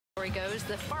Story goes,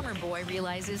 the farmer boy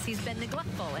realizes he's been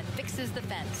neglectful and fixes the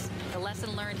fence. The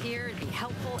lesson learned here, be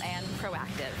helpful and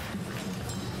proactive.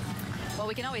 Well,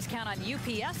 we can always count on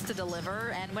UPS to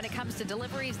deliver, and when it comes to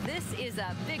deliveries, this is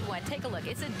a big one. Take a look.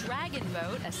 It's a dragon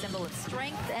boat, a symbol of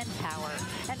strength and power.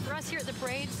 And for us here at the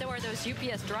parade, so are those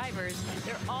UPS drivers.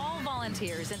 They're all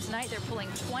volunteers, and tonight they're pulling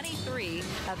 23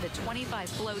 of the 25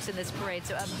 floats in this parade.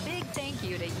 So a big thank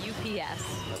you to UPS.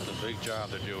 That's a big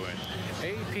job they're doing.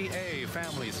 APA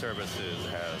Family Services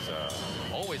has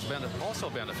also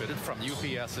benefited from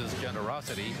UPS's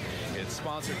generosity. It's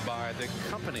sponsored by the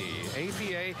company.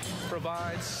 APA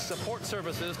provides support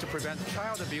services to prevent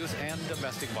child abuse and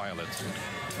domestic violence.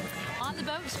 On the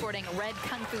boat, sporting red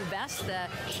kung fu vests, the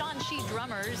ShanXi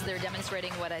drummers, they're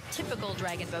demonstrating what a typical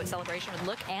dragon boat celebration would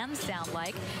look and sound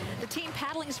like. The team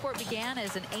paddling sport began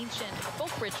as an ancient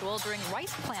folk ritual during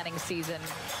rice planting season.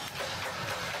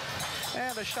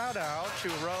 And a shout out to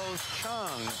Rose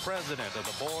Chung, president of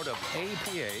the board of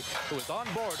APA, who is on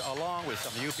board along with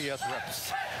some UPS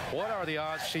reps. What are the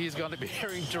odds she's going to be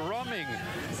hearing drumming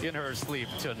in her sleep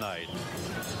tonight?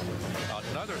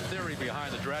 Another theory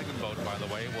behind the dragon boat, by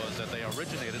the way, was that they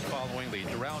originated following the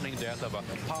drowning death of a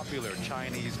popular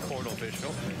Chinese court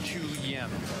official, Chu Yen,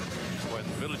 when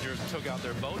villagers took out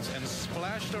their boats and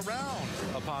splashed around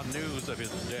upon news of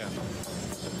his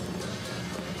death.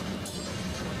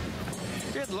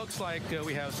 It looks like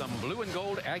we have some blue and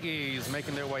gold Aggies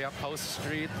making their way up Post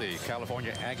Street, the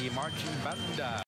California Aggie Marching Band.